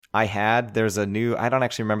there's a new, I don't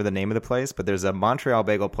actually remember the name of the place, but there's a Montreal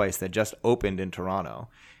bagel place that just opened in Toronto.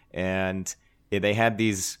 And they had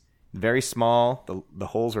these very small, the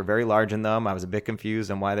holes were very large in them. I was a bit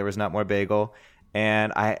confused on why there was not more bagel.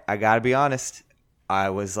 And I got to be honest, I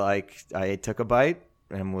was like, I took a bite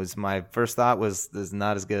and my first thought was, this is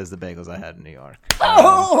not as good as the bagels I had in New York.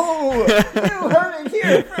 Oh, you heard it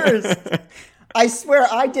here first. I swear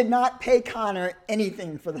I did not pay Connor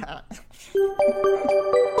anything for that.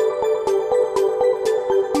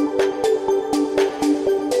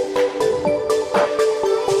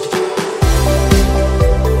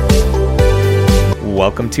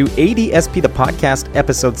 Welcome to ADSP, the podcast,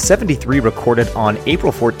 episode 73, recorded on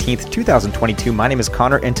April 14th, 2022. My name is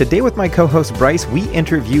Connor, and today with my co-host Bryce, we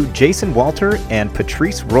interview Jason Walter and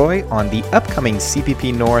Patrice Roy on the upcoming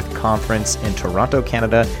CPP North Conference in Toronto,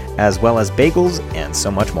 Canada, as well as bagels and so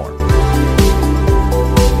much more.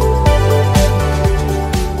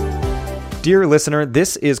 Dear listener,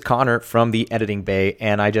 this is Connor from the Editing Bay,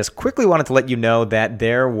 and I just quickly wanted to let you know that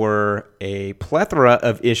there were a plethora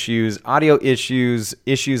of issues, audio issues,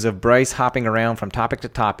 issues of Bryce hopping around from topic to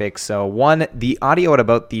topic. So one, the audio at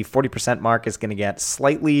about the 40% mark is going to get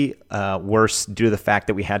slightly worse due to the fact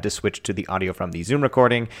that we had to switch to the audio from the Zoom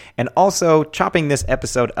recording. And also, chopping this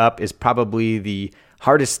episode up is probably the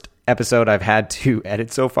hardest episode I've had to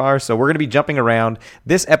edit so far. So we're going to be jumping around.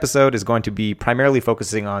 This episode is going to be primarily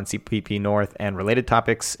focusing on CPP North and related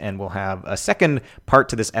topics, and we'll have a second part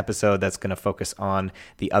to this episode that's going to focus on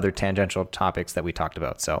the other tangential topics that we talked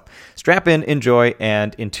about. So strap in, enjoy,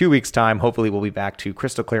 and in 2 weeks' time, hopefully we'll be back to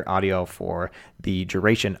crystal clear audio for the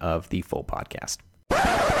duration of the full podcast.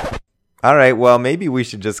 All right, well, maybe we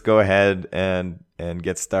should just go ahead and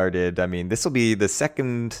get started. I mean, this will be the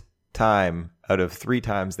second time out of 3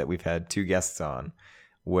 times that we've had 2 guests on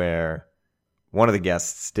where one of the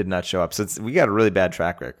guests did not show up. So we got a really bad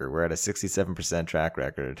track record. We're at a 67% track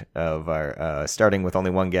record of our starting with only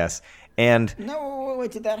one guest. And no,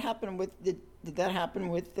 wait, did that happen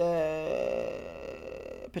with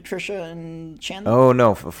Patricia and Chandler? Oh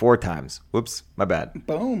no, 4 times. Whoops, my bad.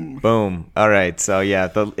 Boom. All right. So yeah,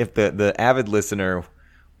 if the avid listener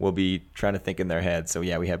will be trying to think in their head. So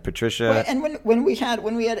yeah, we had Patricia. Wait, and when we had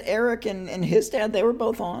Eric and his dad, they were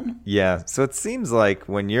both on. Yeah. So it seems like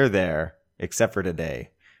when you're there, except for today,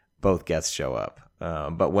 both guests show up.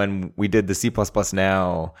 But when we did the C++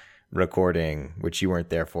 Now recording, which you weren't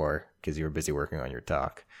there for because you were busy working on your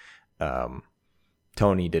talk,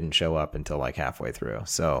 Tony didn't show up until like halfway through.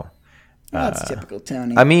 So that's typical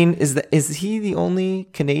Tony. I mean, is he the only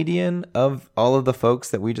Canadian of all of the folks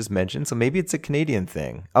that we just mentioned? So maybe it's a Canadian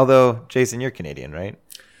thing. Although, Jason, you're Canadian, right?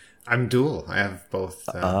 I'm dual. I have both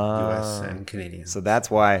U.S. and Canadian. So that's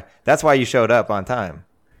why you showed up on time.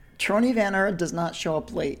 Tony Van Erd does not show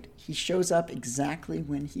up late. He shows up exactly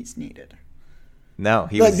when he's needed. No,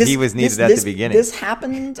 he was needed at the beginning. This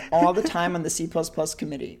happened all the time on the C++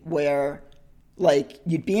 committee where, like,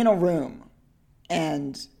 you'd be in a room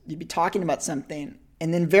and you'd be talking about something,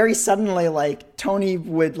 and then very suddenly, like, Tony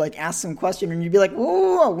would, like, ask some question, and you'd be like,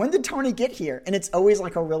 whoa, when did Tony get here? And it's always,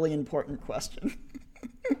 like, a really important question.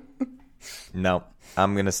 No,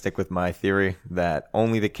 I'm going to stick with my theory that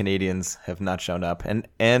only the Canadians have not shown up,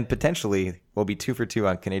 and potentially we'll be 2 for 2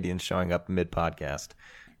 on Canadians showing up mid-podcast.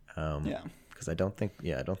 Yeah. Because I don't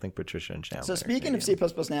think Patricia and Chandler. So speaking of C++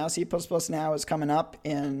 Now, C++ Now is coming up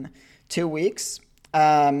in 2 weeks.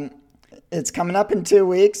 It's coming up in 2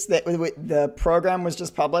 weeks. The program was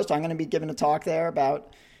just published. I'm going to be giving a talk there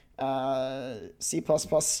about C++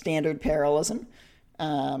 standard parallelism,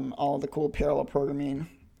 all the cool parallel programming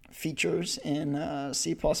features in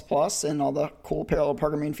C++, and all the cool parallel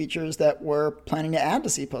programming features that we're planning to add to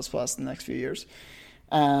C++ in the next few years.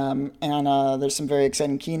 And there's some very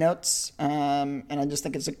exciting keynotes, and I just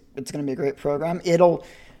think it's going to be a great program.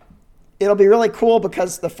 It'll be really cool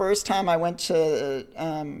because the first time I went to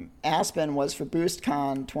Aspen was for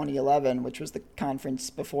BoostCon 2011, which was the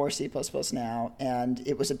conference before C++ Now, and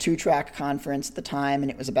it was a 2-track conference at the time,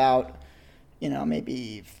 and it was about,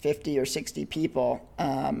 maybe 50 or 60 people.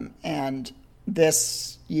 And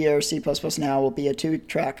this year, C++ Now will be a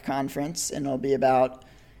 2-track conference, and it'll be about,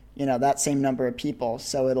 that same number of people.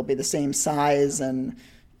 So it'll be the same size and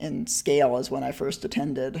scale as when I first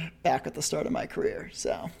attended back at the start of my career.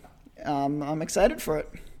 So I'm excited for it.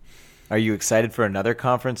 Are you excited for another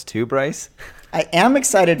conference too, Bryce? I am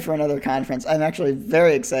excited for another conference. I'm actually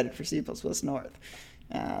very excited for C++ North.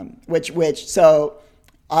 So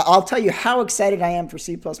I'll tell you how excited I am for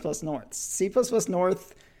C++ North. C++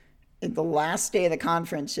 North, the last day of the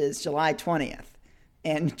conference is July 20th.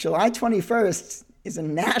 And July 21st is a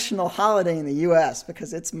national holiday in the U.S.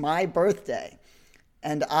 because it's my birthday.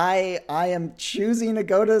 And I am choosing to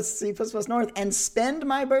go to C++ North and spend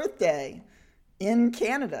my birthday in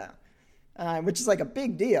Canada, which is like a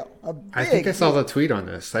big deal. I think I saw the tweet on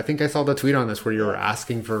this. Where you were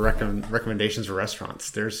asking for recommendations for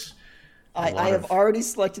restaurants. I have already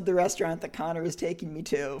selected the restaurant that Connor is taking me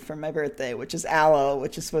to for my birthday, which is Aloe,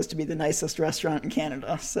 which is supposed to be the nicest restaurant in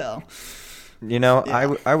Canada. So,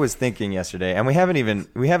 I was thinking yesterday, and we haven't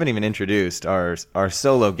even introduced our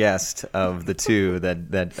solo guest of the two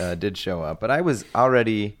that did show up. But I was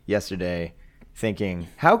already yesterday thinking,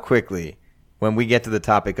 how quickly, when we get to the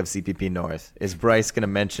topic of CPP North, is Bryce going to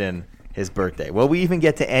mention his birthday? Will we even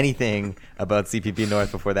get to anything about CPP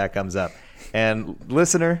North before that comes up? And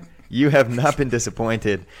listener, you have not been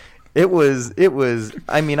disappointed. It was.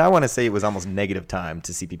 I mean, I want to say it was almost negative time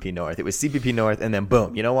to CPP North. It was CPP North, and then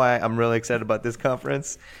boom. You know why I'm really excited about this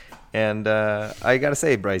conference? And I got to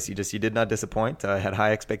say, Bryce, you did not disappoint. I had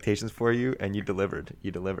high expectations for you, and you delivered.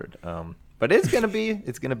 But it's gonna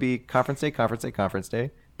be conference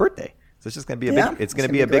day, birthday. So it's just gonna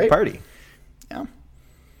be a big party. Yeah.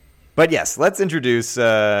 But yes, let's introduce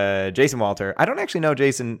Jason Walter. I don't actually know,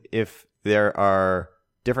 Jason, if there are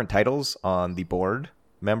different titles on the board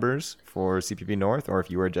members for CPP North, or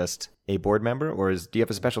if you are just a board member, or do you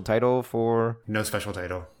have a special title for? No special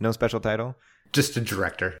title. No special title? Just a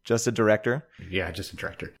director. Just a director? Yeah, just a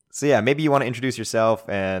director. So yeah, maybe you want to introduce yourself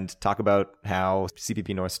and talk about how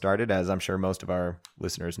CPP North started, as I'm sure most of our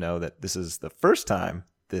listeners know that this is the first time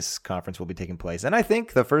this conference will be taking place. And I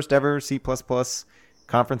think the first ever C++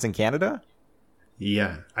 conference in Canada?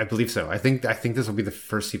 Yeah, I believe so. I think this will be the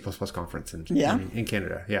first C++ conference in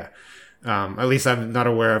Canada. Yeah. At least I'm not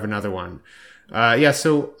aware of another one.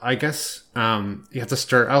 So I guess you have to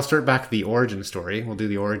start. I'll start back the origin story. We'll do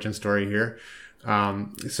the origin story here. A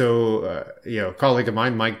colleague of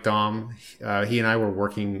mine, Mike Dom, he and I were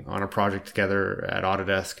working on a project together at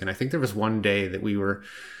Autodesk, and I think there was one day that we were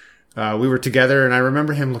together, and I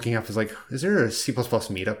remember him looking up. He's like, "Is there a C++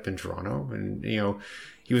 meetup in Toronto?" And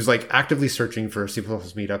he was like actively searching for a C++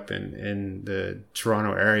 meetup in the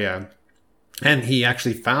Toronto area. And he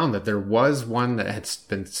actually found that there was one that had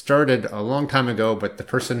been started a long time ago, but the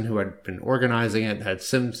person who had been organizing it had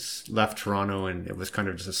since left Toronto, and it was kind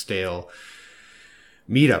of just a stale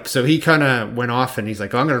meetup. So he kind of went off and he's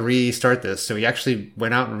like, I'm going to restart this. So he actually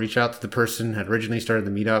went out and reached out to the person who had originally started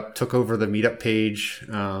the meetup, took over the meetup page,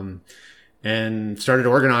 and started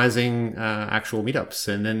organizing actual meetups.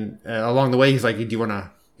 And then along the way, he's like, do you want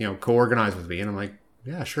to co-organize with me? And I'm like,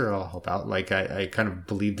 yeah, sure, I'll help out. Like I kind of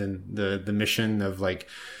believed in the mission of like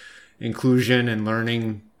inclusion and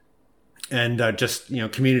learning and just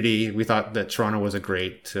community. We thought that Toronto was a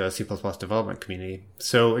great C++ development community.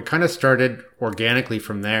 So it kind of started organically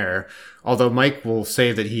from there. Although Mike will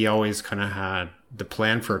say that he always kind of had the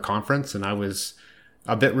plan for a conference, and I was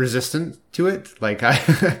a bit resistant to it. Like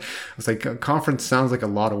I was like, a conference sounds like a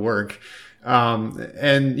lot of work.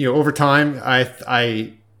 Over time,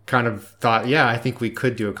 I kind of thought, yeah, I think we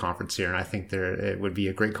could do a conference here, and I think it would be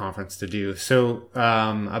a great conference to do. So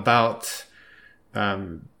about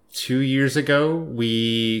 2 years ago,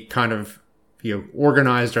 we kind of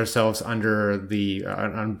organized ourselves under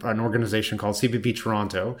an organization called CPP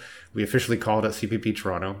Toronto. We officially called it CPP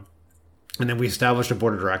Toronto, and then we established a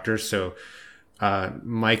board of directors. So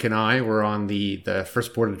Mike and I were on the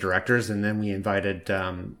first board of directors, and then we invited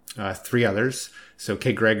 3 others. So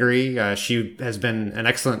Kate Gregory, she has been an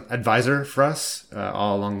excellent advisor for us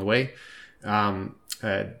all along the way. I'm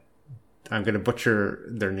going to butcher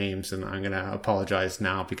their names, and I'm going to apologize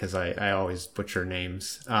now because I always butcher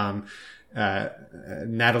names. Natalie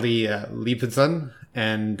Liepinson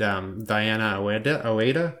and Diana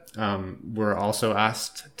Oeda were also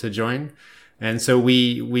asked to join. And so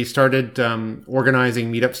we started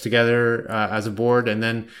organizing meetups together as a board, and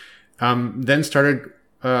then started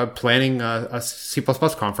planning a C++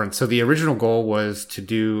 conference. So the original goal was to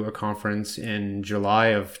do a conference in July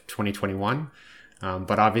of 2021.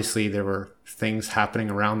 But obviously there were things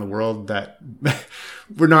happening around the world that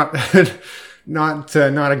were not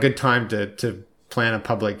a good time to plan a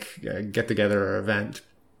public get together or event.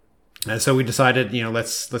 And so we decided,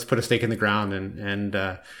 let's put a stake in the ground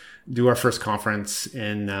and do our first conference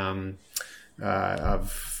in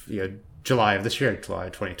July of this year, July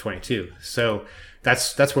 2022. So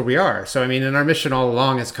that's where we are. So, I mean, and our mission all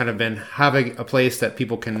along has kind of been having a place that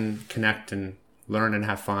people can connect and learn and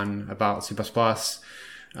have fun about C++.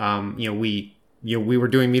 We were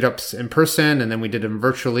doing meetups in person, and then we did them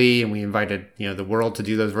virtually, and we invited, the world to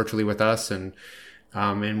do those virtually with us. And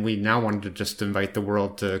we now wanted to just invite the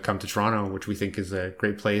world to come to Toronto, which we think is a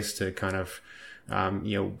great place to kind of,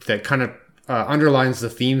 that kind of underlines the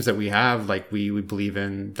themes that we have. Like we believe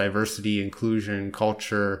in diversity, inclusion,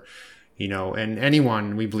 culture,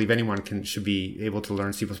 and we believe anyone should be able to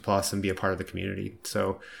learn C++ and be a part of the community.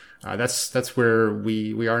 So that's where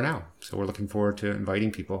we are now. So we're looking forward to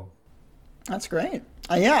inviting people. That's great.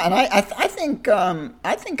 Yeah, and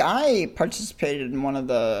I think I participated in one of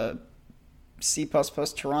the C++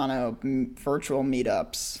 Toronto virtual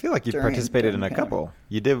meetups. I feel like you participated in a couple.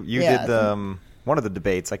 You did one of the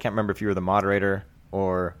debates. I can't remember if you were the moderator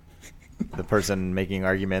or the person making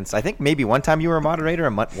arguments. I think maybe one time you were a moderator,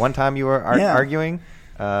 and one time you were arguing.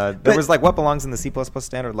 There was like what belongs in the C++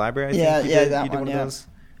 standard library. I think you did one of those.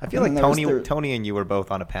 I feel like Tony and you were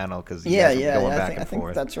both on a panel because you guys were going back and forth. I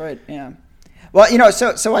think that's right. Yeah. Well,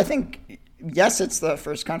 so I think yes, it's the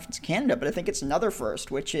first conference in Canada, but I think it's another first,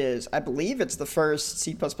 which is I believe it's the first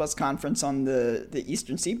C++ conference on the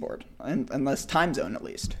Eastern Seaboard, unless time zone at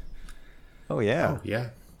least. Oh yeah.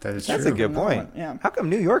 That's true. A good point. Yeah. How come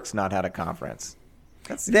New York's not had a conference?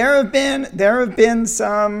 There have been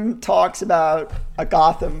some talks about a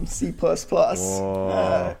Gotham C++ conference.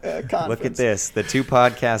 Look at this. The two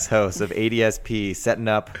podcast hosts of ADSP setting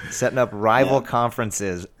up rival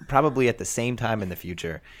conferences probably at the same time in the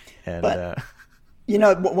future. And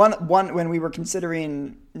one when we were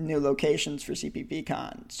considering new locations for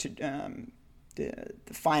CPPCon, the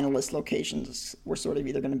finalist locations were sort of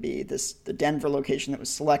either going to be the Denver location that was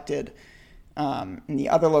selected, and the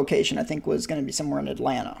other location I think was going to be somewhere in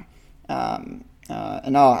Atlanta.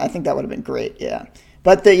 I think that would have been great. Yeah,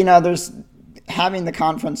 but there's having the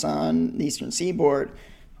conference on the Eastern Seaboard,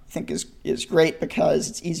 I think is great because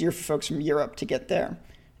it's easier for folks from Europe to get there.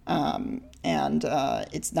 And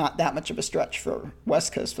it's not that much of a stretch for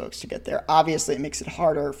West Coast folks to get there. Obviously, it makes it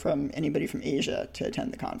harder from anybody from Asia to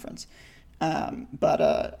attend the conference. But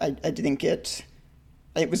I think it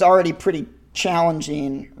was already pretty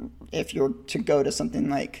challenging if you were to go to something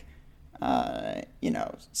like,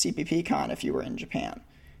 CPPCon if you were in Japan.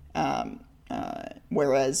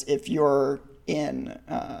 Whereas if you're in,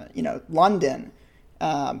 London,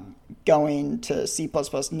 going to C++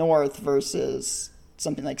 North versus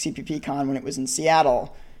something like CPPCon when it was in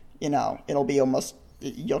Seattle, it'll be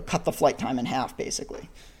you'll cut the flight time in half basically.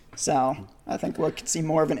 So I think we'll see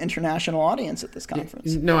more of an international audience at this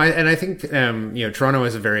conference. No, I think Toronto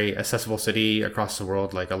is a very accessible city across the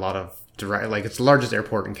world. Like a lot of it's the largest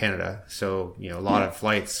airport in Canada, so a lot of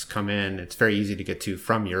flights come in. It's very easy to get to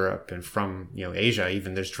from Europe and from Asia.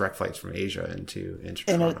 Even there's direct flights from Asia into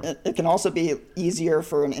Toronto. And it can also be easier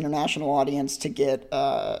for an international audience to get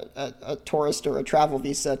a tourist or a travel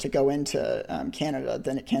visa to go into Canada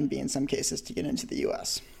than it can be in some cases to get into the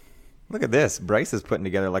U.S. Look at this. Bryce is putting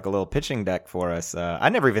together like a little pitching deck for us. I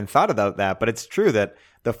never even thought about that, but it's true that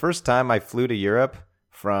the first time I flew to Europe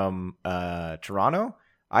from Toronto,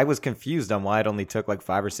 I was confused on why it only took like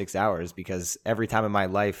 5 or 6 hours because every time in my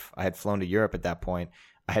life I had flown to Europe at that point,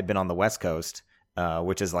 I had been on the West Coast,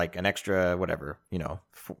 which is like an extra,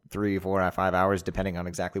 3, 4, 5 hours, depending on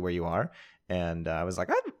exactly where you are. And I was like,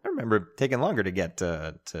 I remember taking longer to get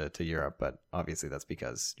to Europe, but obviously that's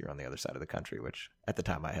because you're on the other side of the country, which at the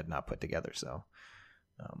time I had not put together. So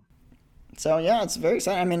yeah, it's very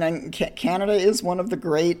exciting. I mean, Canada is one of the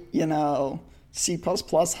great, C++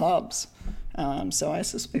 hubs. So I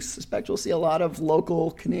suspect we'll see a lot of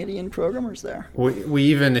local Canadian programmers there. We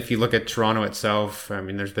even, if you look at Toronto itself, I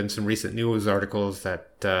mean, there's been some recent news articles that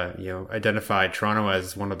identified Toronto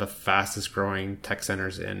as one of the fastest growing tech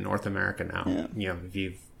centers in North America now. Yeah. If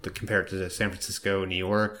you compare it to San Francisco, New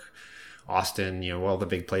York, Austin, all the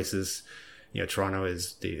big places, Toronto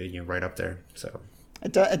is right up there. So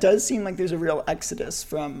it does seem like there's a real exodus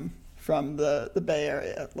from the Bay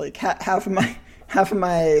Area. Like half of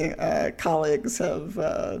my colleagues have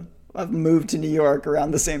moved to New York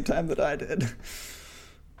around the same time that I did.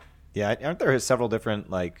 Yeah, aren't there several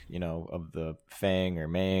different of the FANG or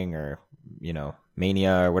MANG or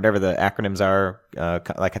Mania or whatever the acronyms are?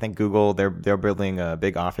 Like I think Google, they're building a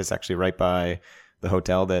big office actually right by the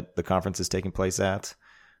hotel that the conference is taking place at,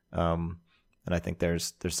 and I think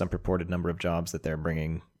there's some purported number of jobs that they're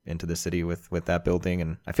bringing into the city with that building,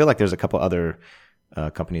 and I feel like there's a couple other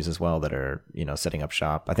companies as well that are setting up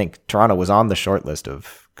shop. I think Toronto was on the short list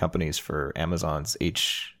of companies for Amazon's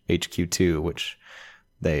HQ2, which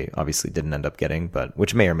they obviously didn't end up getting, but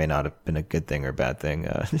which may or may not have been a good thing or bad thing,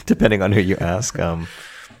 depending on who you ask. And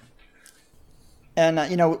we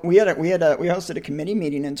hosted a committee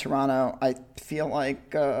meeting in Toronto. I feel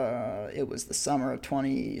like it was the summer of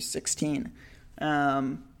 2016.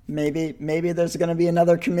 Maybe there's going to be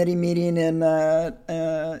another committee meeting in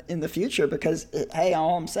the future because hey,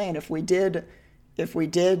 all I'm saying, if we did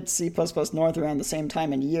C++ North around the same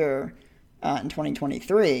time in year, in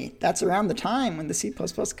 2023, that's around the time when the C++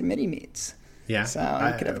 committee meets. Yeah.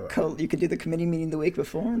 So you could do the committee meeting the week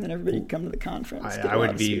before, and then everybody could come to the conference. I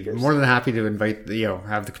would be more than happy to invite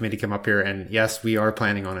have the committee come up here. And yes, we are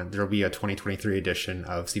planning on it. There will be a 2023 edition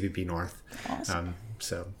of CPP North. Awesome.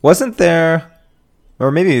 So wasn't there, or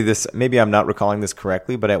maybe I'm not recalling this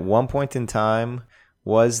correctly, but at one point in time,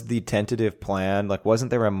 was the tentative plan, like, wasn't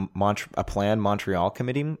there a planned Montreal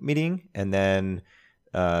committee meeting, and then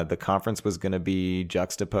the conference was going to be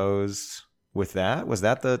juxtaposed with that? Was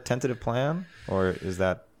that the tentative plan, or is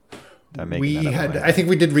that I think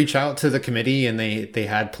we did reach out to the committee, and they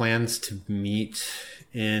had plans to meet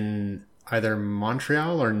in either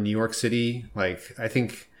Montreal or New York City. Like,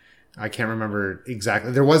 I can't remember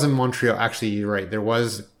exactly. There was a Montreal, actually, you're right. There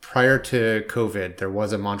was, prior to COVID, there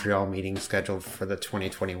was a Montreal meeting scheduled for the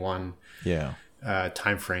 2021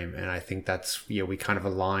 timeframe. And I think that's, we kind of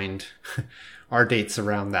aligned our dates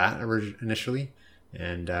around that initially.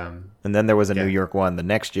 And then there was a New York one the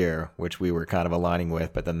next year, which we were kind of aligning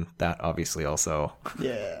with, but then that obviously also.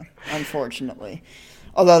 Yeah, unfortunately.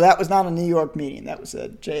 Although that was not a New York meeting. That was a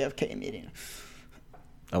JFK meeting.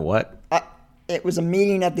 A what? It was a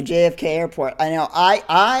meeting at the JFK airport. I know.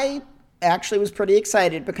 I actually was pretty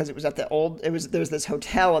excited because it was at there was this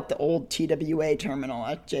hotel at the old TWA terminal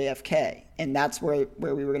at JFK, and that's where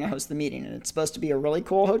we were going to host the meeting. And it's supposed to be a really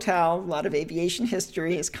cool hotel, a lot of aviation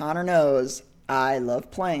history, as Connor knows. I love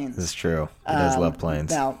planes. This is true. He does love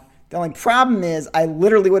planes. Now, the only problem is I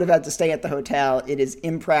literally would have had to stay at the hotel. It is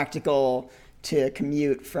impractical to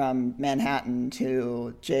commute from Manhattan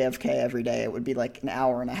to JFK every day. It would be like an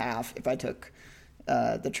hour and a half if I took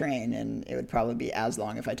the train, and it would probably be as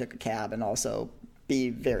long if I took a cab, and also be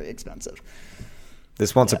very expensive.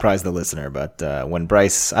 This won't surprise the listener, but when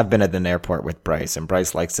I've been at an airport with Bryce, and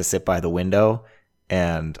Bryce likes to sit by the window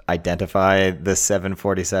and identify the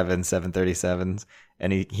 747, 737s.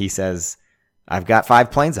 And he says, I've got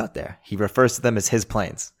 5 planes out there. He refers to them as his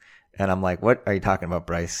planes. And I'm like, what are you talking about,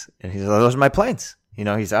 Bryce? And he says, those are my planes.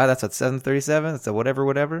 He's that's a 737. That's a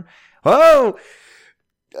whatever. Oh,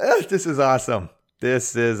 this is awesome.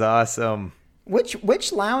 This is awesome.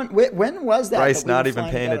 Which lounge, when was that? Bryce not even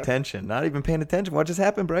paying attention. Not even paying attention. What just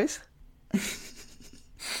happened, Bryce?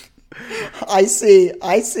 I see.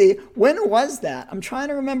 When was that? I'm trying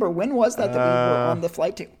to remember. When was that we were on the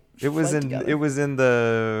flight together? It was in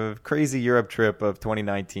the crazy Europe trip of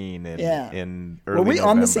 2019 in early Were we November.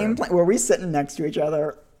 on the same plane? Were we sitting next to each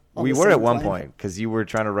other? We were at one point, because you were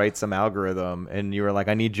trying to write some algorithm, and you were like,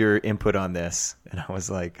 I need your input on this. And I was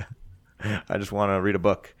like, I just want to read a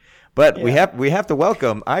book. But we have to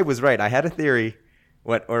welcome. I was right. I had a theory.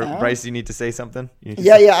 What, or Bryce, you need to say something?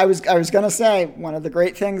 I was going to say, one of the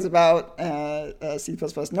great things about C++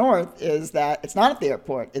 North is that it's not at the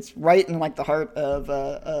airport. It's right in like the heart of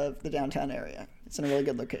the downtown area. It's in a really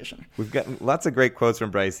good location. We've got lots of great quotes from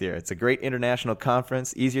Bryce here. It's a great international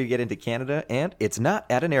conference, easier to get into Canada, and it's not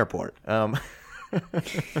at an airport.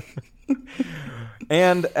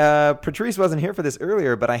 And Patrice wasn't here for this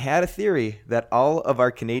earlier, but I had a theory that all of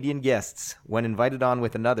our Canadian guests, when invited on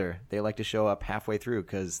with another, they like to show up halfway through,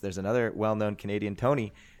 because there's another well-known Canadian,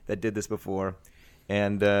 Tony, that did this before.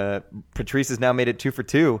 And Patrice has now made it 2 for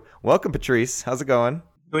 2. Welcome, Patrice. How's it going?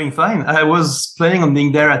 Doing fine. I was planning on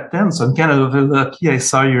being there at 10, so I'm kind of lucky I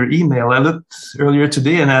saw your email. I looked earlier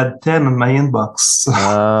today and I had 10 on my inbox.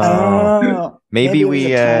 Maybe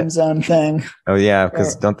we a time zone thing. Oh yeah,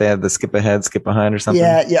 because don't they have the skip ahead, skip behind or something?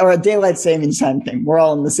 Yeah, or a daylight savings time thing. We're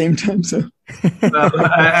all in the same time zone.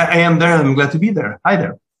 I am there, and I'm glad to be there. Hi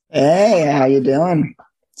there. Hey, how you doing?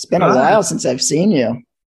 It's been a while since I've seen you.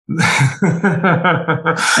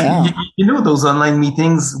 Yeah. You know those online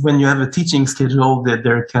meetings when you have a teaching schedule that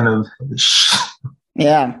they're kind of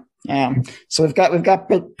Yeah. So we've got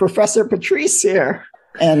Professor Patrice here.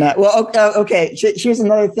 And okay. Here's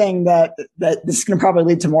another thing that this is going to probably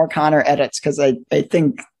lead to more Connor edits, because I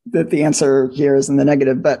think that the answer here is in the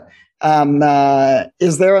negative. But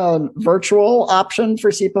is there a virtual option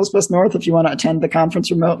for C++ North if you want to attend the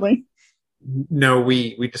conference remotely? No,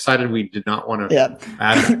 we decided we did not want to add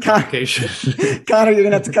an application. Connor, you're going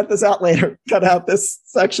to have to cut this out later. Cut out this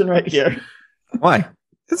section right here. Why?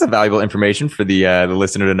 It's a valuable information for the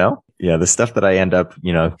listener to know. Yeah, the stuff that I end up,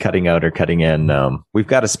 cutting out or cutting in. We've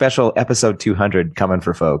got a special episode 200 coming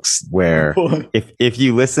for folks, where if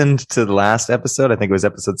you listened to the last episode, I think it was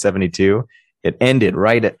episode 72, it ended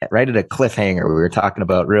right at a cliffhanger. We were talking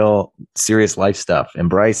about real serious life stuff, and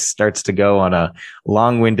Bryce starts to go on a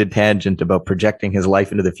long-winded tangent about projecting his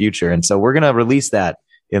life into the future. And so we're going to release that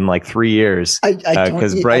in like 3 years. I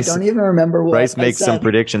don't even remember what Bryce I makes some said.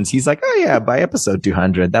 predictions. He's like, oh yeah, by episode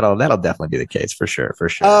 200, that'll definitely be the case for sure.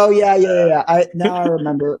 Oh yeah. I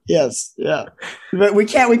remember. Yes, yeah. But we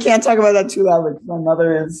can't talk about that too loudly because my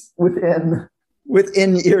mother is within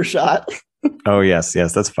earshot. Oh yes,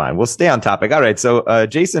 that's fine. We'll stay on topic. All right. So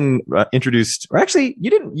Jason introduced, or actually,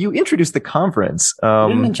 you introduced the conference,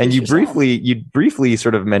 and you briefly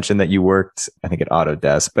sort of mentioned that you worked, I think, at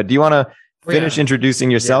Autodesk. But do you want to finish introducing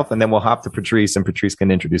yourself, and then we'll hop to Patrice, and Patrice can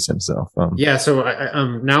introduce himself. So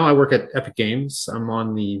now I work at Epic Games. I'm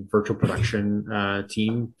on the virtual production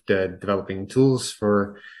team, developing tools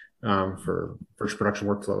for virtual production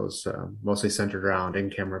workflows, mostly centered around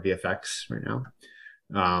in-camera VFX right now.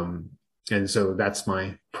 And so that's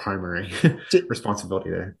my primary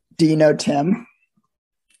responsibility there. Do you know Tim?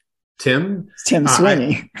 Tim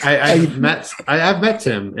Sweeney. I've met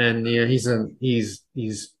Tim, and he's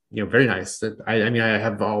very nice. I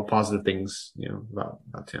have all positive things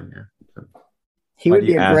about Tim. Yeah. So. He would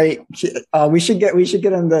be a great. We should get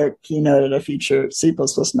him the keynote at a future C++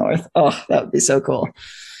 North. Oh, that would be so cool.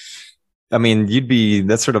 I mean,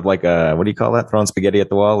 that's sort of like what do you call that? Throwing spaghetti at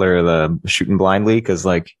the wall, or the shooting blindly? Because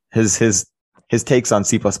like his takes on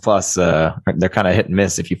C++, they're kind of hit and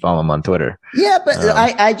miss if you follow him on Twitter. Yeah, but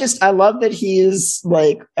I love that he is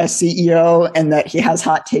like a CEO and that he has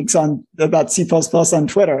hot takes about C++ on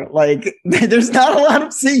Twitter. Like, there's not a lot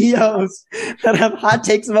of CEOs that have hot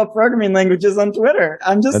takes about programming languages on Twitter.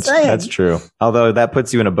 I'm just saying. That's true. Although that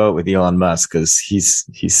puts you in a boat with Elon Musk, because he's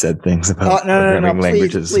said things about programming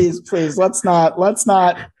languages. Please, let's not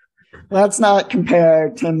compare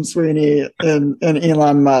Tim Sweeney and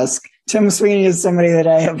Elon Musk. Tim Sweeney is somebody that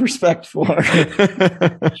I have respect for. You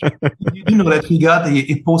know that he got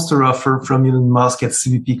a poster offer from Elon Musk at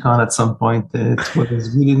CVPCon at some point. It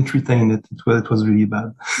was really entertaining. It was really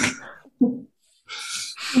bad.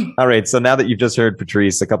 All right. So now that you've just heard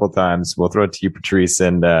Patrice a couple of times, we'll throw it to you, Patrice.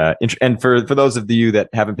 And for those of you that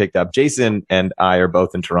haven't picked up, Jason and I are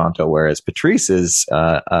both in Toronto, whereas Patrice is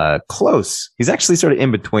close. He's actually sort of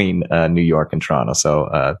in between New York and Toronto.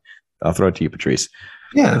 So I'll throw it to you, Patrice.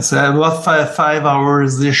 Yeah, it's about 5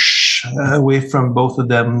 hours-ish away from both of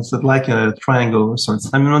them. It's like a triangle of sorts.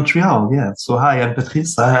 I'm in Montreal, yeah. So hi, I'm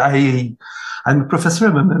Patrice. I'm a professor,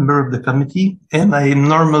 I'm a member of the committee, and I'm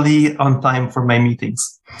normally on time for my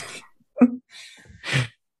meetings.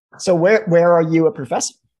 So where are you a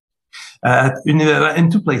professor? In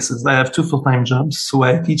 2 places. I have 2 full-time jobs. So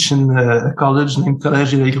I teach in a college named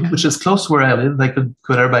Collège Hélène, which is close to where I live. I could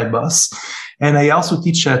go there by bus. And I also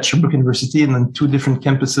teach at Sherbrooke University and on 2 different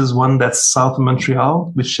campuses. One that's south of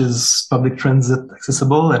Montreal, which is public transit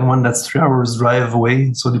accessible, and one that's 3 hours drive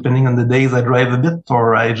away. So depending on the days, I drive a bit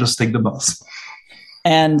or I just take the bus.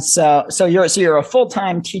 And so you're a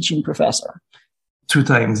full-time teaching professor. 2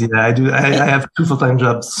 times, yeah. I do. I have 2 full-time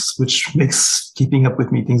jobs, which makes keeping up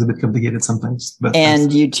with meetings a bit complicated sometimes. But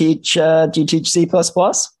do you teach C++?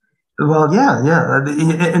 Well, yeah.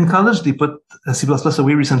 In college, they put C++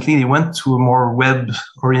 away recently. They went to a more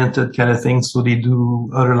web-oriented kind of thing, so they do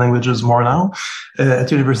other languages more now. At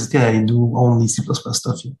university, I do only C++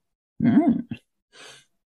 stuff. Yeah.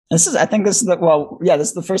 This is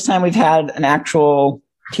the first time we've had an actual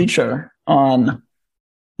teacher on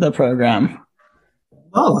the program.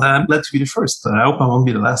 Well, I'm glad to be the first. I hope I won't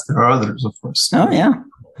be the last. There are others, of course. Oh, yeah.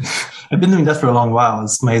 I've been doing that for a long while.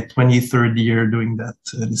 It's my 23rd year doing that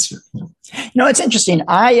this year. Yeah. It's interesting.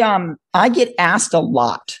 I get asked a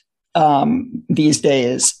lot these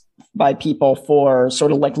days by people for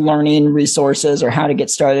sort of like learning resources or how to get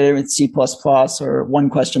started with C++. Or one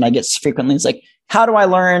question I get frequently is like, how do I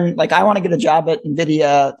learn? Like, I want to get a job at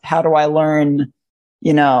NVIDIA. How do I learn,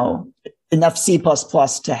 enough C++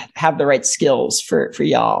 to have the right skills for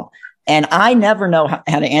y'all? And I never know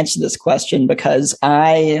how to answer this question because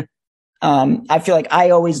I feel like I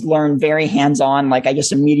always learn very hands-on. Like I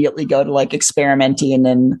just immediately go to like experimenting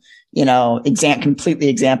and, completely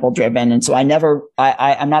example driven. And so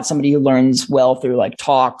I'm not somebody who learns well through like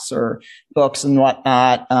talks or books and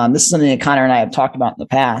whatnot. This is something that Connor and I have talked about in the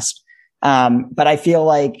past. But I feel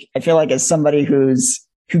like as somebody who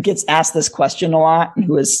gets asked this question a lot and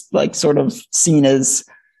who is like sort of seen as,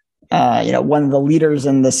 one of the leaders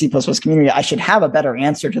in the C++ community, I should have a better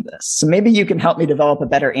answer to this. So maybe you can help me develop a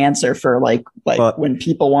better answer for when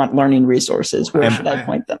people want learning resources, where should I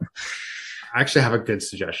point them? I actually have a good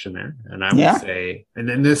suggestion there. And I would say, and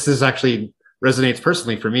then this is actually resonates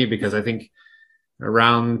personally for me because I think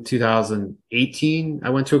around 2018, I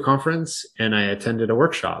went to a conference and I attended a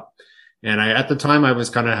workshop. And at the time I was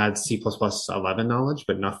kind of had C++ 11 knowledge,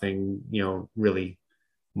 but nothing, really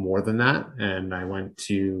more than that. And I went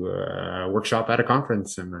to a workshop at a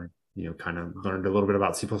conference, and I, kind of learned a little bit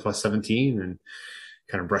about C++ 17 and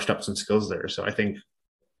kind of brushed up some skills there. So I think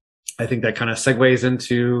that kind of segues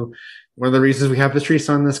into one of the reasons we have Patrice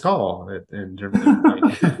on this call in terms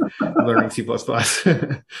of learning C++.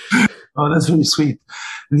 Oh, that's really sweet.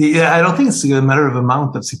 I don't think it's a matter of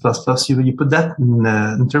amount of C++. You put that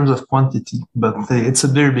in terms of quantity, but it's a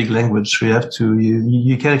very big language. So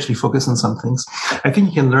you can actually focus on some things. I think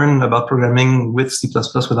you can learn about programming with C++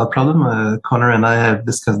 without problem. Connor and I have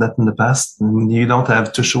discussed that in the past. And you don't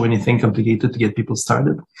have to show anything complicated to get people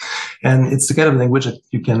started. And it's the kind of language that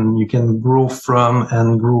you can grow from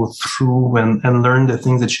and grow through and learn the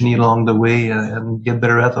things that you need along the way and get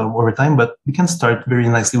better at over time. But you can start very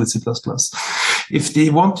nicely with C++. If they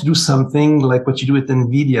want to do something like what you do at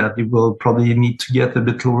NVIDIA, they will probably need to get a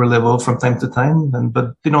bit lower level from time to time,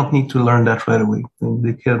 but they don't need to learn that right away.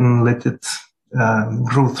 They can let it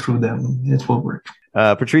grow through them. It will work.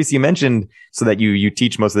 Patrice, you mentioned so that you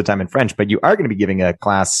teach most of the time in French, but you are going to be giving a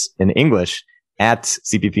class in English at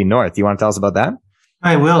CPP North. You want to tell us about that?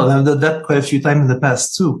 I will. I've done that quite a few times in the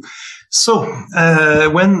past too. So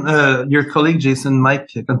when your colleague Jason Mike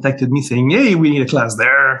contacted me saying, "Hey, we need a class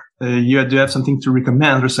there. You do have something to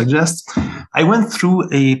recommend or suggest?" I went through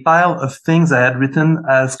a pile of things I had written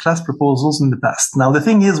as class proposals in the past. Now, the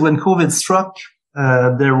thing is, when COVID struck,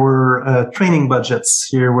 there were training budgets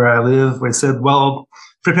here where I live, where I said, well,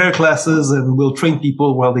 prepare classes and we'll train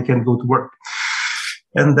people while they can go to work.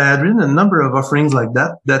 And I had written a number of offerings like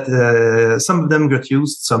that some of them got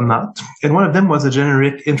used, some not. And one of them was a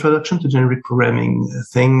generic introduction to generic programming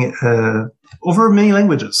thing over many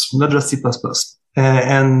languages, not just C++.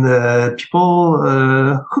 And people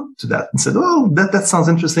hooked to that and said, oh, that sounds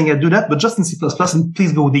interesting. I do that, but just in C++ and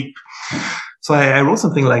please go deep. So I wrote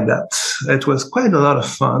something like that. It was quite a lot of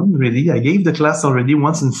fun, really. I gave the class already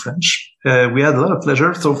once in French. We had a lot of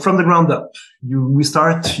pleasure. So from the ground up,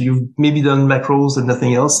 you've maybe done macros and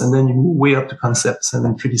nothing else, and then you move way up to concepts and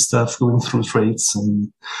then pretty stuff, going through traits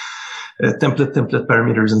and template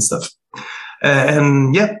parameters and stuff.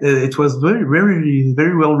 It was very, very,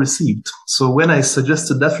 very well received. So when I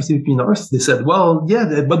suggested that for CPP North, they said, well,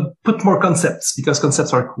 yeah, but put more concepts because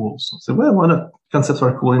concepts are cool. So I said, well, why not? Concepts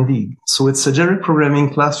are cool indeed. So it's a generic programming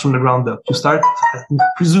class from the ground up. You start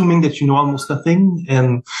presuming that you know almost nothing.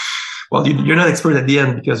 And well, you're not expert at the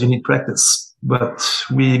end because you need practice. But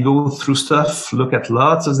we go through stuff, look at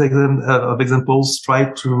lots of examples,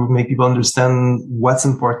 try to make people understand what's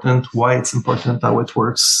important, why it's important, how it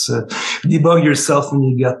works. Debug yourself when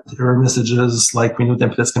you get error messages like we know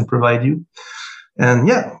templates can provide you. And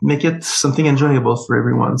yeah, make it something enjoyable for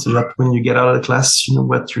everyone so that when you get out of the class, you know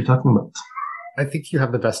what you're talking about. I think you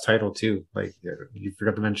have the best title too. Like you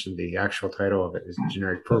forgot to mention the actual title of it is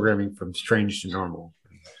Generic Programming from Strange to Normal.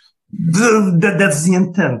 That's the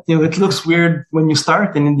intent. You know, it looks weird when you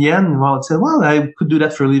start, and in the end, well, it's well, I could do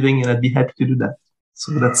that for a living, and I'd be happy to do that.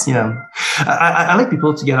 So that's I like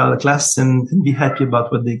people to get out of the class and be happy about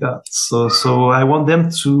what they got. So I want them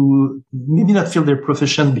to maybe not feel they're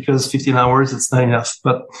proficient because 15 hours it's not enough,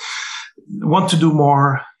 but want to do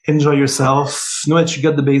more, enjoy yourself, know that you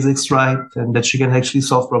got the basics right, and that you can actually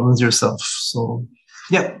solve problems yourself. So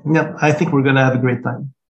yeah, I think we're gonna have a great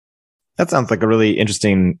time. That sounds like a really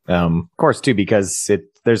interesting course too, because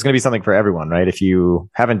there's going to be something for everyone, right? If you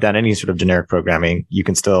haven't done any sort of generic programming, you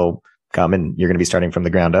can still come and you're going to be starting from the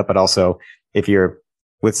ground up. But also, if you're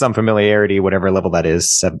with some familiarity, whatever level that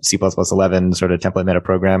is, C++ 11 sort of template meta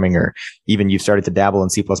programming, or even you've started to dabble in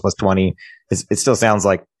C++ 20, it still sounds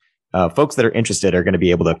like folks that are interested are going to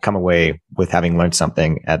be able to come away with having learned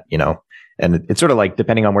something and it's sort of like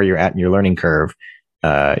depending on where you're at in your learning curve.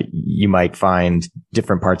 You might find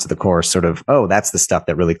different parts of the course sort of, oh, that's the stuff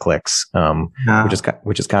that really clicks.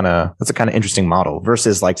 Which is kind of, that's a kind of interesting model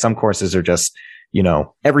versus like some courses are just,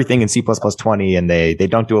 everything in C++ 20 and they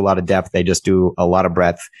don't do a lot of depth. They just do a lot of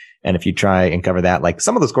breadth. And if you try and cover that, like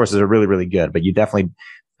some of those courses are really, really good, but you definitely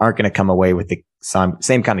aren't going to come away with the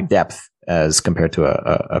same kind of depth as compared to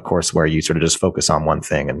a course where you sort of just focus on one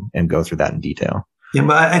thing and go through that in detail. Yeah,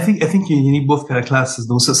 but I think you need both kind of classes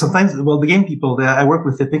though. So sometimes, the game people, I work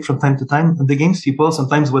with Epic from time to time. The games people,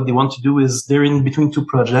 sometimes what they want to do is they're in between two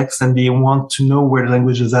projects and they want to know where the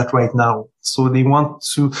language is at right now. So they want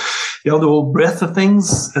to, the whole breadth of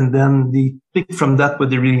things, and then they pick from that what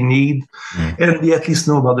they really need, and they at least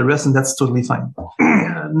know about the rest, and that's totally fine.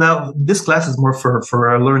 now this class is more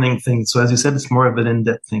for a learning thing. So as you said, it's more of an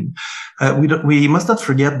in-depth thing. We must not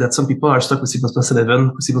forget that some people are stuck with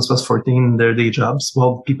C++11, C++14 in their day jobs.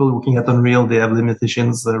 Well, people working at Unreal, they have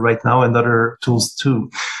limitations right now and other tools too.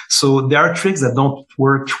 So there are tricks that don't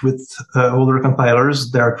work with older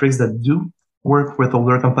compilers. There are tricks that do work with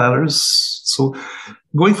older compilers. So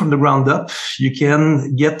going from the ground up, you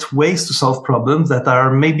can get ways to solve problems that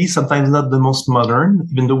are maybe sometimes not the most modern,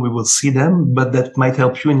 even though we will see them, but that might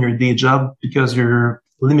help you in your day job because you're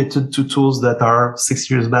limited to tools that are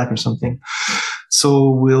 6 years back or something. So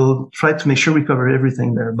we'll try to make sure we cover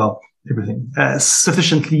everything there, about everything.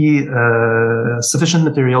 Sufficient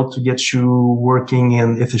material to get you working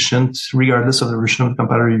and efficient, regardless of the version of the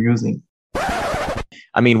compiler you're using.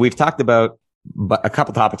 I mean, we've talked about a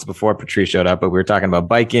couple topics before Patrice showed up, but we were talking about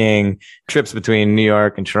biking, trips between New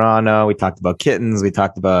York and Toronto. We talked about kittens. We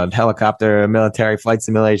talked about helicopter, military flight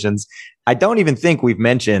simulations. I don't even think we've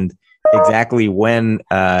mentioned exactly when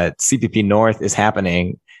CPP North is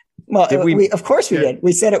happening. Well, of course we did.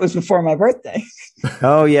 We said it was before my birthday.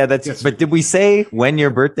 Oh, yeah. Yes. But did we say when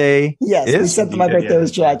your birthday Yes, is? We said that my birthday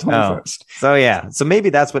was July 21st. Oh. So, yeah. So maybe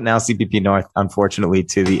that's what now CPP North, unfortunately,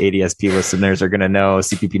 to the ADSP listeners are going to know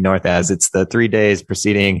CPP North as. It's the 3 days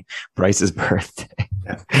preceding Bryce's birthday.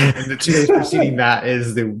 Yeah. And the 2 days preceding that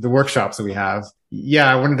is the workshops that we have. Yeah,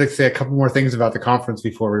 I wanted to say a couple more things about the conference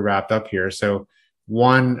before we wrapped up here. So,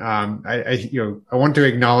 one, I want to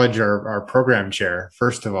acknowledge our program chair,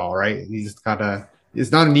 first of all, right? It's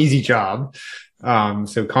not an easy job.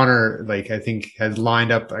 So Connor, I think has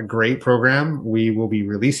lined up a great program. We will be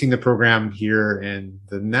releasing the program here in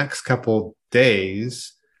the next couple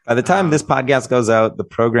days. By the time this podcast goes out, the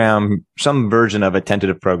program, some version of a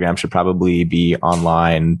tentative program should probably be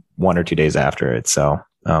online 1 or 2 days after it. So,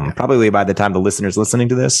 probably by the time the listener's listening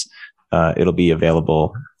to this, it'll be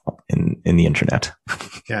available in the internet.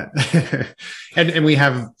 Yeah. and we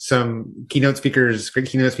have some great keynote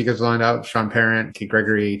speakers lined up: Sean Parent, Kate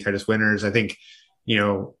Gregory, Titus Winters. I think,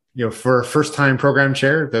 for a first time program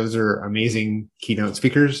chair, those are amazing keynote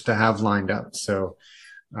speakers to have lined up. So,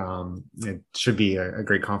 it should be a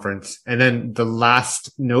great conference. And then the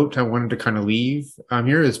last note I wanted to kind of leave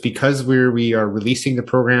here is because we are releasing the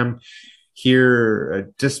program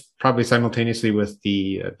here, just probably simultaneously with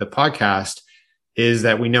the podcast, is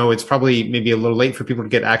that we know it's probably maybe a little late for people to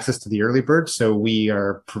get access to the early bird. So we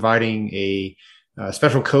are providing a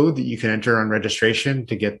special code that you can enter on registration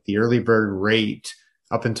to get the early bird rate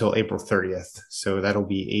up until April 30th. So that'll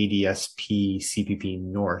be ADSP CPP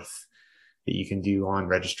North that you can do on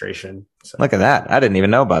registration. So. Look at that. I didn't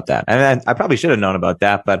even know about that. I probably should have known about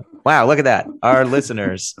that, but wow, look at that. Our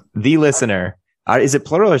listeners, the listener. Is it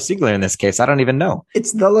plural or singular in this case? I don't even know.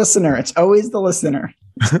 It's the listener. It's always the listener.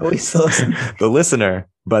 It's always the listener. The listener,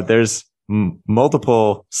 but there's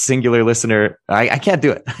multiple singular listener. I can't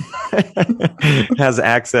do it. Has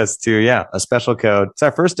access to, a special code. It's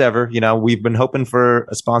our first ever. We've been hoping for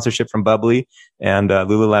a sponsorship from Bubbly and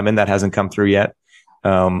Lululemon. That hasn't come through yet.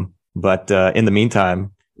 But in the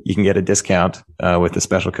meantime, you can get a discount with the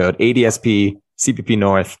special code ADSP CPP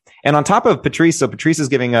North. And on top of Patrice, so Patrice is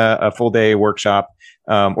giving a full day workshop,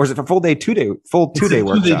 or is it a full 2 day workshop?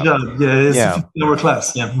 2 day job. Yeah, it's a 15-hour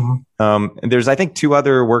class. Yeah. Mm-hmm. And there's, I think, 2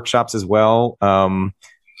 other workshops as well.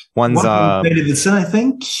 One's Guy Davidson, I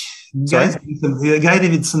think. Guy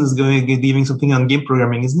Davidson is giving something on game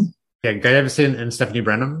programming, isn't he? Yeah, Guy Davidson and Stephanie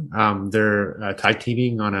Brenham. They're tag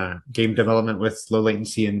teaming on a game development with low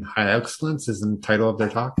latency and high excellence is the title of their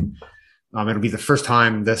talk. It'll be the first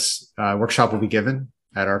time this workshop will be given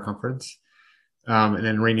at our conference. And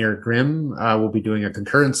then Rainier Grimm will be doing a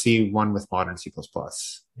concurrency one with modern C++.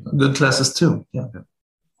 Good classes too.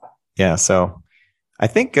 Yeah. So I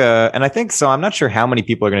think, so I'm not sure how many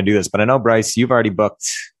people are going to do this, but I know, Bryce, you've already booked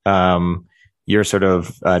your sort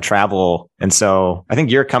of travel. And so I think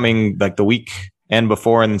you're coming like the week end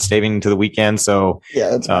before and then staying to the weekend. So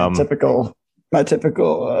yeah, that's my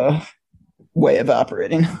typical way of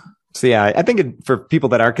operating. So yeah, I think for people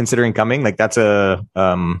that are considering coming, like that's a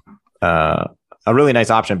really nice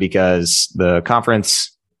option because the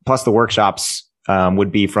conference plus the workshops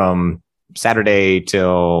would be from Saturday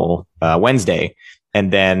till Wednesday,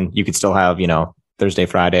 and then you could still have Thursday,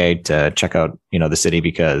 Friday to check out the city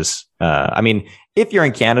because if you're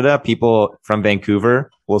in Canada, people from Vancouver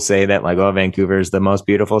will say that Vancouver is the most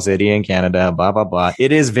beautiful city in Canada, blah, blah, blah.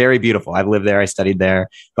 It is very beautiful. I've lived there. I studied there.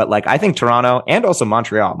 But I think Toronto and also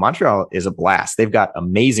Montreal is a blast. They've got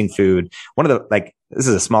amazing food. This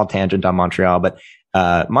is a small tangent on Montreal, but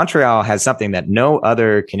Montreal has something that no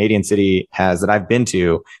other Canadian city has that I've been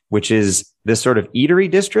to, which is this sort of eatery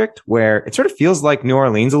district where it sort of feels like New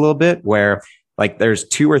Orleans a little bit, where like there's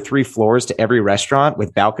 2 or 3 floors to every restaurant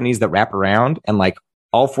with balconies that wrap around, and like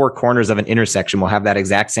all 4 corners of an intersection will have that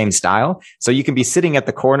exact same style. So you can be sitting at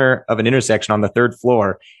the corner of an intersection on the 3rd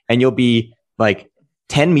floor, and you'll be like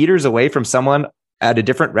 10 meters away from someone at a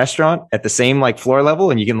different restaurant at the same like floor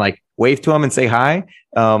level, and you can like wave to them and say hi.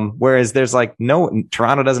 Whereas there's like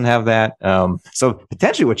Toronto doesn't have that. So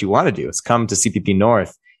potentially what you want to do is come to CPP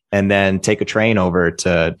North and then take a train over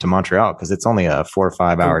to Montreal, because it's only a 4 or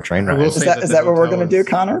 5 hour train ride. Is that what we're going to do,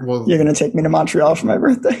 Connor? You're going to take me to Montreal for my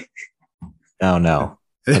birthday? Oh, no.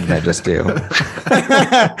 What did I just do?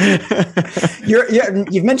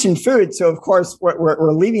 You've mentioned food, so of course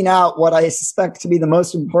we're leaving out what I suspect to be the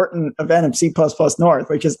most important event of C++ North,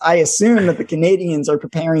 which is I assume that the Canadians are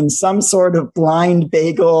preparing some sort of blind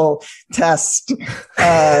bagel test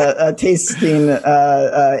tasting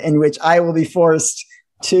in which I will be forced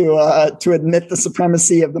to admit the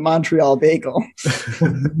supremacy of the Montreal bagel.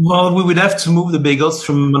 Well, we would have to move the bagels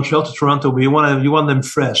from Montreal to Toronto, but you want them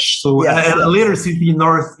fresh. So at a later CP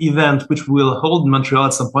North event, which we'll hold in Montreal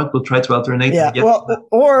at some point, we'll try to alternate. Yeah,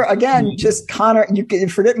 or again, just Connor, you can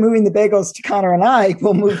forget moving the bagels to Connor and I.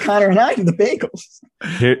 We'll move Connor and I to the bagels.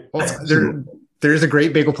 There's a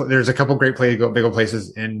great bagel. There's a couple great bagel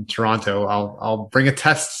places in Toronto. I'll bring a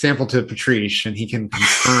test sample to Patrice, and he can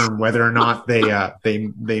confirm whether or not they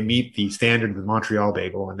meet the standard of the Montreal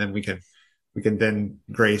bagel, and then we can then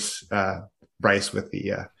grace Bryce with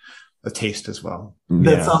the taste as well.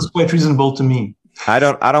 That sounds quite reasonable to me. I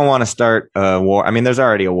don't want to start a war. I mean, there's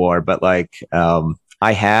already a war, but like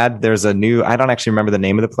there's a new. I don't actually remember the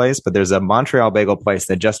name of the place, but there's a Montreal bagel place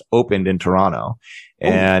that just opened in Toronto,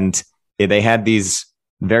 and they had these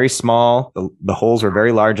very small, the holes were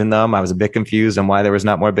very large in them. I was a bit confused on why there was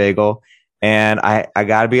not more bagel. And I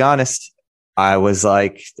got to be honest, I was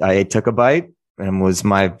like, I took a bite, and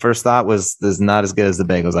my first thought was, this is not as good as the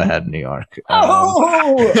bagels I had in New York.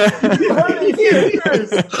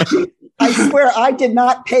 I swear I did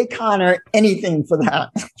not pay Connor anything for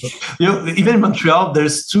that. Even in Montreal,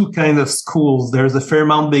 there's 2 kind of schools. There's the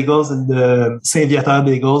Fairmount bagels and the Saint-Viateur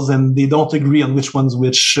bagels, and they don't agree on which one's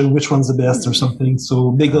the best or something.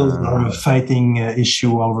 So bagels are a fighting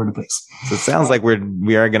issue all over the place. So it sounds like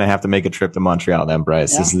we are going to have to make a trip to Montreal then,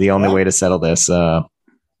 Bryce. This is the only way to settle this.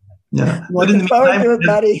 Looking forward to it,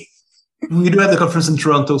 buddy. We do have the conference in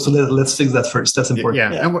Toronto, so let's fix that first. That's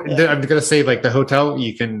important. Yeah. I'm going to say, like, the hotel,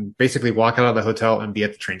 you can basically walk out of the hotel and be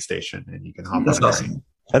at the train station, and you can hop on the train.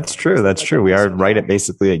 That's true. That's true. We are right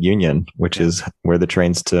basically at Union, which is where the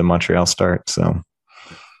trains to Montreal start. So,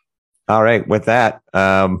 all right. With that,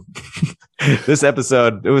 this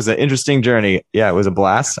episode, it was an interesting journey. Yeah, it was a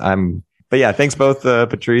blast. But yeah, thanks both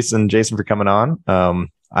Patrice and Jason for coming on.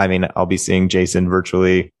 I mean, I'll be seeing Jason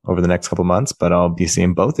virtually over the next couple months, but I'll be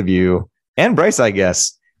seeing both of you and Bryce, I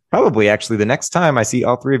guess, probably actually the next time I see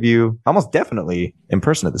all 3 of you, almost definitely in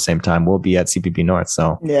person at the same time, we'll be at CPP North.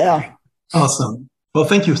 So yeah. Awesome. Well,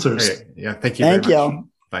 thank you, sirs. Yeah. Thank you. Thank you.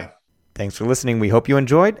 Bye. Thanks for listening. We hope you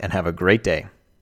enjoyed, and have a great day.